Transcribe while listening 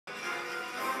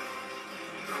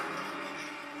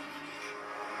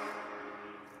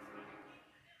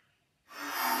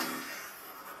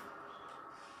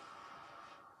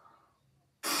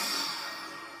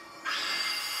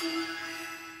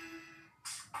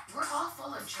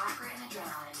of chocolate and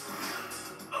adrenaline.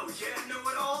 Oh yeah,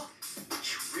 know-it-all?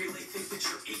 You really think that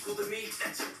you're equal to me?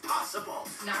 That's impossible!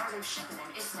 Naruto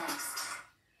Shippuden is next.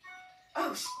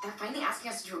 Oh, they're finally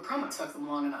asking us to do a promo. Took them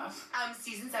long enough.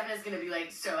 Season 7 is gonna be like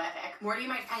so epic. Morty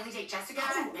might finally take Jessica.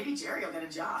 Oh, maybe Jerry will get a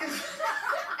job.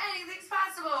 Anything's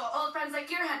possible. Old friends like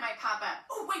Gearhead might pop up.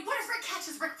 Oh, wait, what if Rick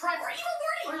catches Rick Fred or even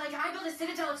Morty? Or like I build a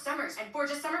citadel of summers and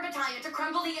forge a summer battalion to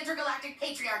crumble the intergalactic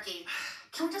patriarchy.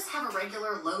 Can we just have a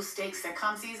regular low-stakes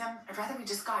sitcom season? I'd rather we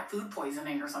just got food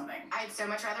poisoning or something. I'd so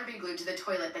much rather be glued to the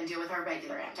toilet than deal with our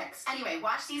regular antics. Anyway,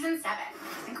 watch season 7. I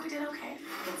think we did okay.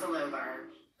 It's a low bar.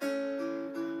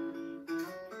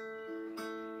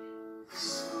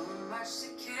 So much to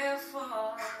care for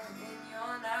in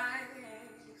your life.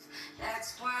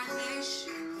 That's why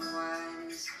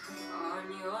nationwide is on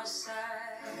your side.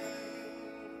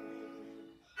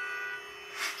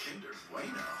 Kinder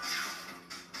Bueno.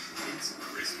 It's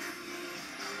crispy.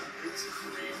 It's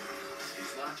creamy.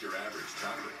 It's not your average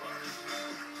chocolate bar.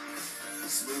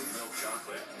 Smooth milk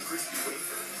chocolate, crispy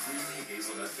wafer, creamy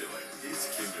hazelnut filling.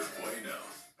 It's Kinder Bueno.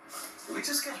 Did we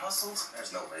just get hustled?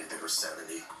 There's no way they were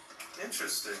 70.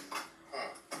 Interesting.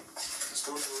 It's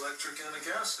both electric and a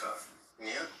gas car.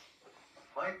 Yeah.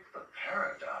 Quite the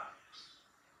paradox.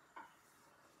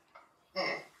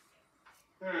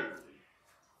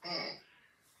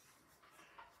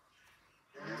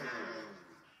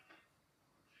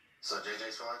 So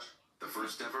JJ's for lunch? The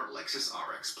first ever Lexus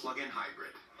RX plug-in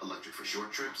hybrid. Electric for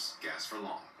short trips, gas for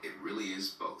long. It really is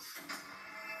both.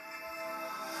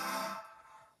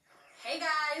 Hey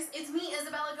guys, it's me,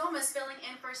 Isabella Gomez, filling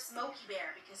in for Smokey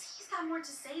Bear because he's got more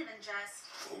to say than just...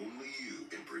 Only you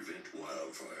can prevent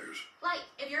wildfires. Like,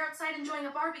 if you're outside enjoying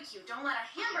a barbecue, don't let a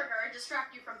hamburger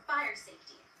distract you from fire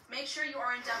safety. Make sure you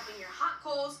aren't dumping your hot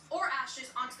coals or ashes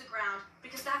onto the ground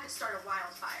because that could start a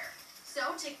wildfire.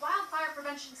 So take wildfire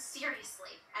prevention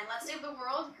seriously and let's save the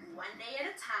world one day at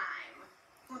a time.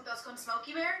 Juntos con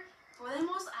Smokey Bear,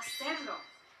 podemos hacerlo.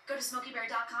 Go to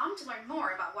smokeybear.com to learn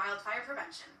more about wildfire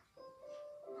prevention.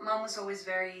 Mom was always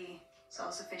very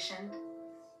self-sufficient,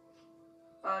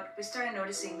 but we started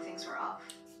noticing things were off.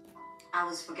 I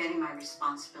was forgetting my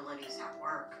responsibilities at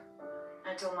work.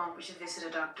 I told Mom we should visit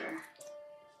a doctor.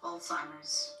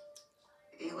 Alzheimer's.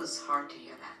 It was hard to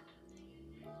hear that.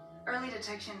 Early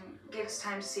detection gave us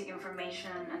time to seek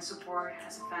information and support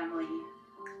as a family.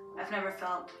 I've never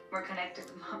felt more connected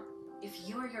to Mom. If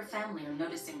you or your family are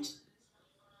noticing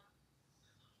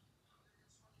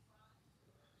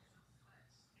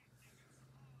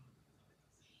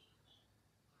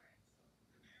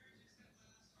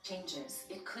changes,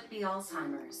 it could be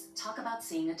Alzheimer's. Talk about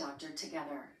seeing a doctor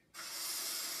together.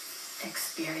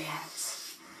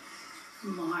 Experience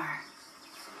more.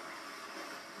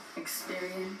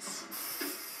 Experience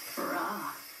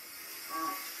raw.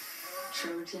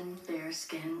 Trojan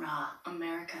Bearskin Raw,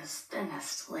 America's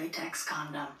thinnest latex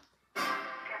condom.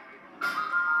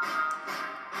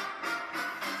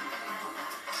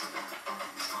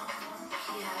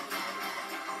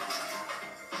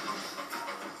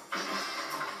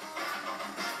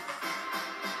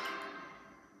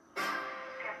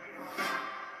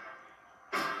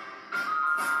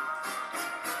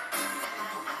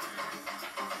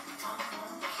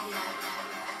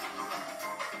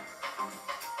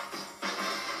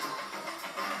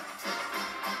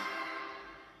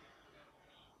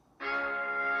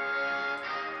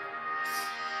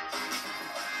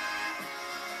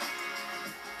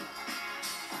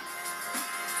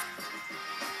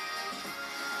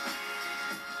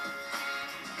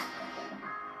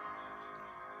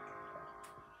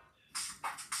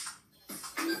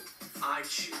 I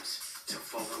choose to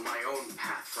follow my own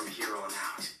path from here on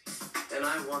out. And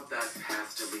I want that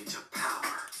path to lead to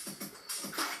power,